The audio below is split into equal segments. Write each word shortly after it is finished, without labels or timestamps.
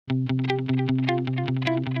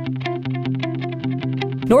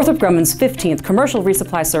Northrop Grumman's 15th Commercial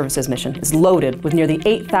Resupply Services mission is loaded with nearly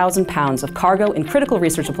 8,000 pounds of cargo and critical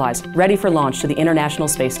research supplies ready for launch to the International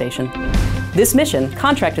Space Station. This mission,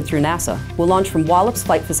 contracted through NASA, will launch from Wallops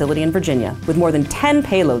Flight Facility in Virginia with more than 10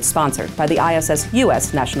 payloads sponsored by the ISS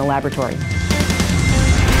U.S. National Laboratory.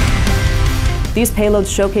 These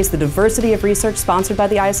payloads showcase the diversity of research sponsored by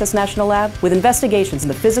the ISS National Lab, with investigations in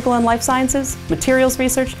the physical and life sciences, materials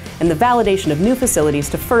research, and the validation of new facilities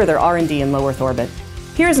to further R&D in low Earth orbit.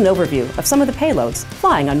 Here's an overview of some of the payloads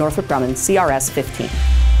flying on Northrop Grumman's CRS-15.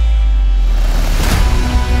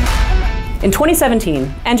 In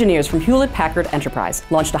 2017, engineers from Hewlett-Packard Enterprise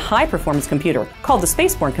launched a high-performance computer called the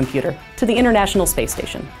Spaceborne Computer to the International Space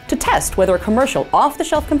Station to test whether a commercial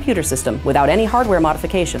off-the-shelf computer system without any hardware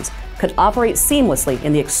modifications could operate seamlessly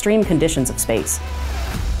in the extreme conditions of space.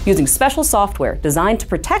 Using special software designed to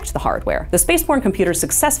protect the hardware, the Spaceborne Computer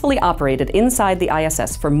successfully operated inside the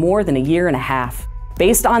ISS for more than a year and a half.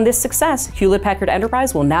 Based on this success, Hewlett-Packard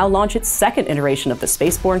Enterprise will now launch its second iteration of the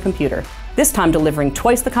Spaceborne Computer, this time delivering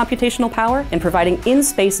twice the computational power and providing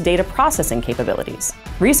in-space data processing capabilities.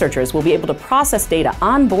 Researchers will be able to process data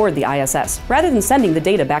on board the ISS rather than sending the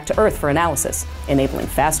data back to Earth for analysis, enabling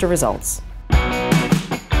faster results.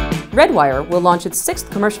 Redwire will launch its 6th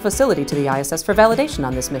commercial facility to the ISS for validation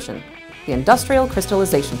on this mission, the Industrial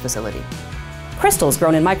Crystallization Facility. Crystals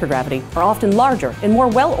grown in microgravity are often larger and more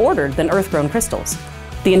well-ordered than Earth-grown crystals.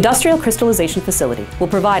 The Industrial Crystallization Facility will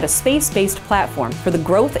provide a space-based platform for the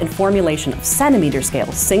growth and formulation of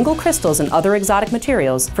centimeter-scale single crystals and other exotic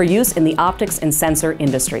materials for use in the optics and sensor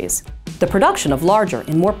industries. The production of larger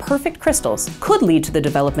and more perfect crystals could lead to the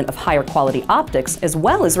development of higher quality optics as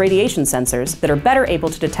well as radiation sensors that are better able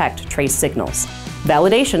to detect trace signals.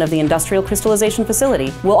 Validation of the Industrial Crystallization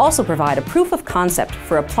Facility will also provide a proof of concept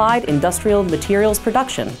for applied industrial materials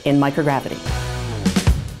production in microgravity.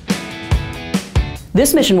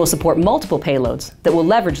 This mission will support multiple payloads that will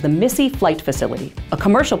leverage the MISSI Flight Facility, a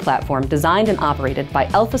commercial platform designed and operated by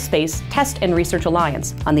Alpha Space Test and Research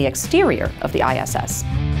Alliance on the exterior of the ISS.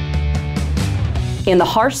 In the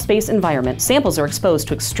harsh space environment, samples are exposed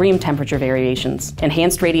to extreme temperature variations,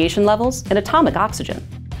 enhanced radiation levels, and atomic oxygen.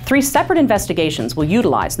 3 separate investigations will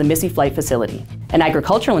utilize the MISSI Flight Facility: an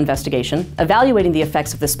agricultural investigation evaluating the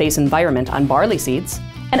effects of the space environment on barley seeds,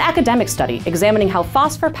 an academic study examining how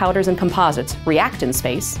phosphor powders and composites react in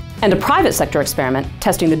space, and a private sector experiment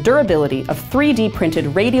testing the durability of 3D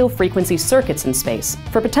printed radio frequency circuits in space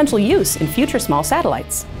for potential use in future small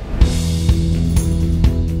satellites.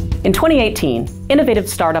 In 2018, innovative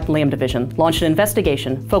startup Lambda Vision launched an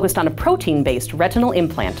investigation focused on a protein-based retinal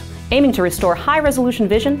implant aiming to restore high-resolution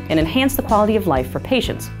vision and enhance the quality of life for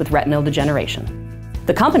patients with retinal degeneration.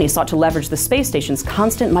 The company sought to leverage the space station's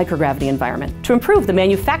constant microgravity environment to improve the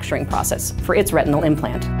manufacturing process for its retinal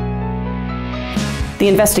implant. The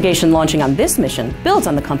investigation launching on this mission builds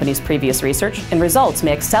on the company's previous research, and results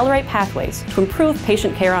may accelerate pathways to improve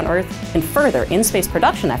patient care on Earth and further in-space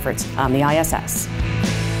production efforts on the ISS.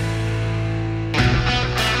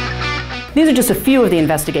 These are just a few of the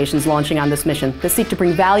investigations launching on this mission that seek to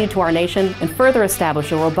bring value to our nation and further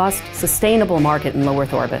establish a robust, sustainable market in low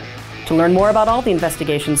Earth orbit. To learn more about all the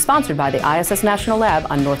investigations sponsored by the ISS National Lab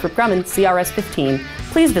on Northrop Grumman CRS-15,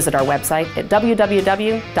 please visit our website at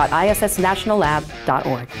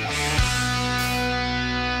www.issnationallab.org.